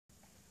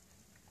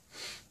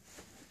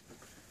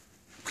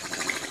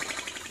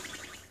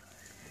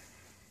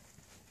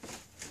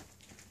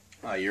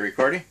You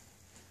recording?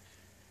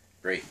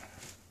 Great.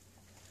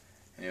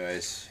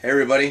 Anyways, hey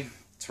everybody,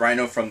 it's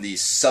Rhino from the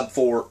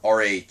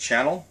Sub4RA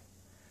channel.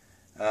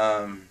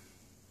 I'll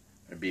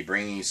be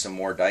bringing you some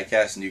more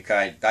diecast, new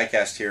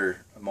diecast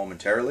here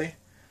momentarily.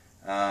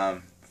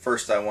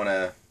 First, I want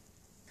to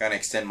kind of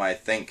extend my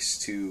thanks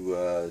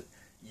to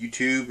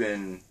YouTube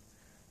and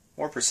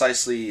more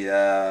precisely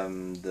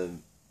the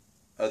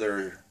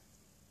other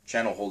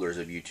channel holders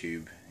of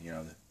YouTube. You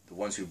know, the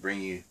ones who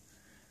bring you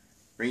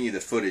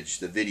the footage,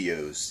 the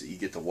videos that you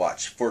get to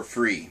watch for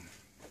free,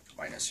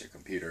 minus your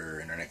computer,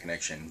 internet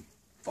connection,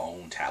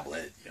 phone,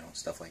 tablet, you know,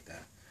 stuff like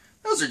that.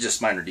 Those are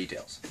just minor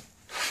details.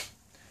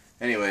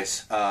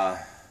 Anyways,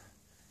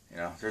 you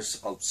know,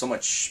 there's so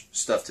much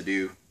stuff to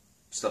do,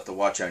 stuff to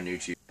watch on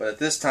YouTube. But at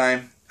this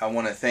time, I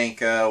want to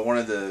thank one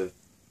of the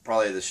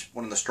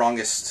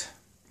strongest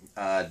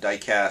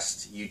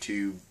diecast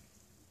YouTube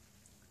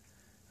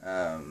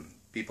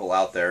people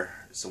out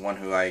there. It's the one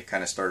who I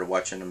kind of started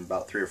watching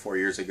about 3 or 4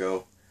 years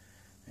ago.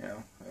 You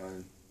know,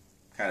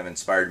 kind of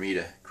inspired me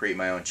to create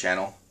my own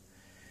channel,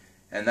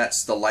 and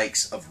that's the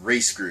likes of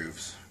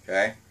Racegrooves.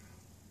 Okay.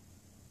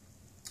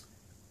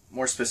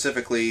 More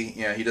specifically,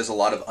 you know, he does a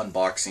lot of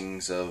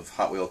unboxings of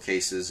Hot Wheel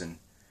cases, and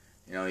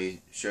you know,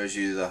 he shows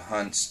you the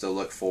hunts to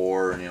look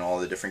for, and you know, all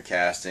the different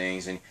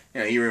castings, and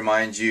you know, he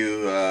reminds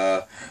you,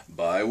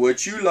 buy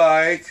what you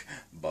like,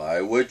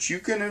 buy what you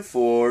can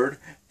afford,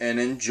 and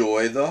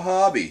enjoy the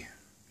hobby.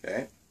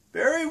 Okay,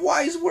 very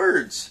wise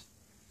words.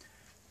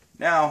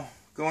 Now,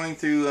 going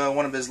through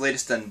one of his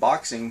latest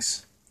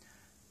unboxings,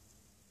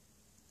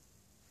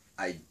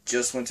 I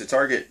just went to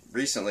Target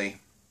recently,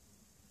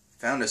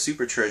 found a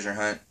super treasure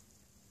hunt.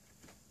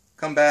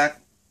 Come back,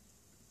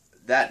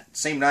 that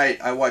same night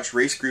I watched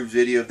Racegrooves'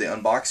 video of the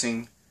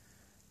unboxing.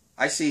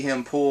 I see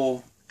him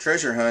pull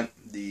treasure hunt,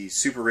 the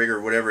super rig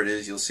or whatever it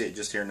is, you'll see it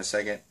just here in a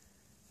second.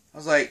 I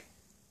was like,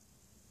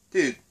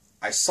 dude,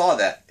 I saw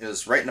that. It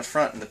was right in the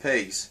front in the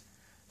pegs.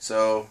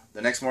 So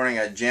the next morning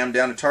I jammed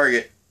down to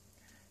Target.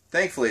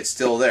 Thankfully it's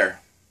still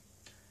there.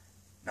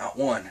 Not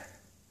one,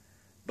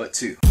 but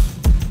two.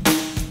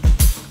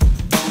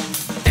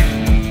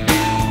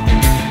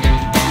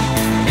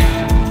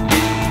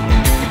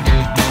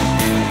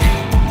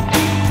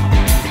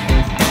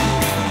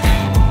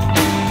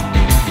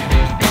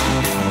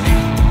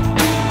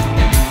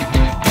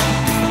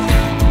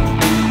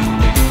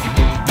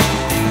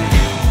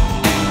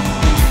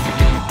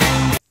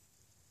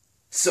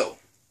 So,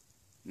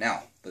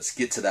 now let's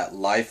get to that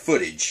live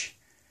footage.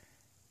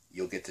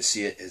 You'll get to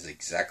see it as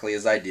exactly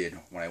as I did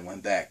when I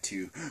went back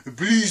to,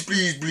 please,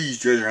 please, please,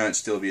 treasure hunt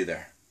still be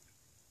there.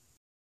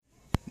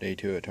 Day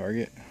 2 at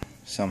Target.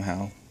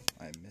 Somehow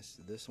I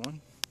missed this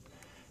one.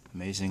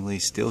 Amazingly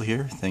still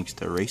here, thanks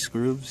to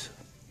Racegrooves.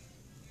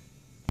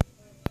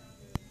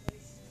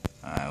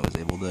 I was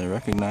able to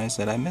recognize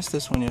that I missed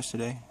this one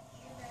yesterday.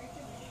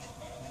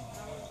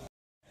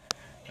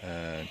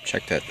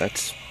 Check that,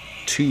 that's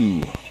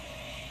 2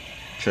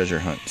 treasure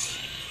hunts.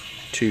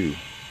 2.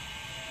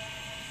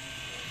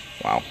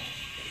 Wow.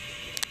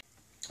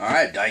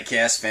 Alright,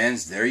 diecast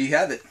fans, there you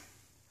have it.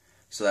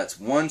 So that's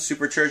 1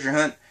 super treasure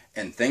hunt,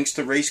 and thanks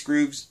to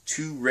Racegrooves,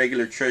 2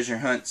 regular treasure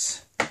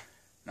hunts.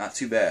 Not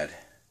too bad.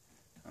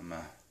 I'm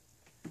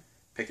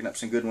picking up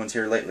some good ones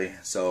here lately.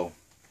 So,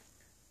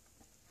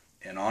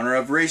 in honor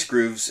of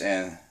Racegrooves,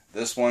 and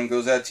this one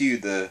goes out to you,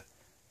 the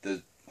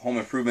Home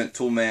Improvement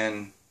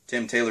Toolman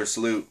Tim Taylor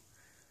salute.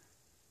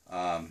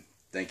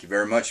 Thank you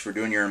very much for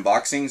doing your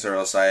unboxings, or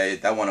else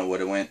that one would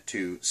have went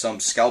to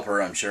some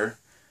scalper, I'm sure.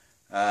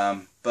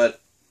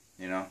 But,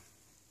 you know,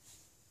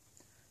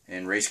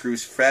 in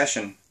Racegrooves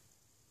fashion,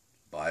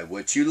 buy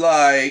what you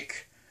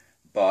like,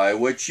 buy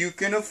what you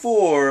can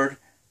afford,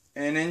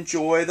 and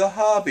enjoy the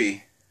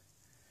hobby.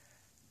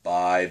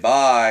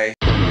 Bye-bye.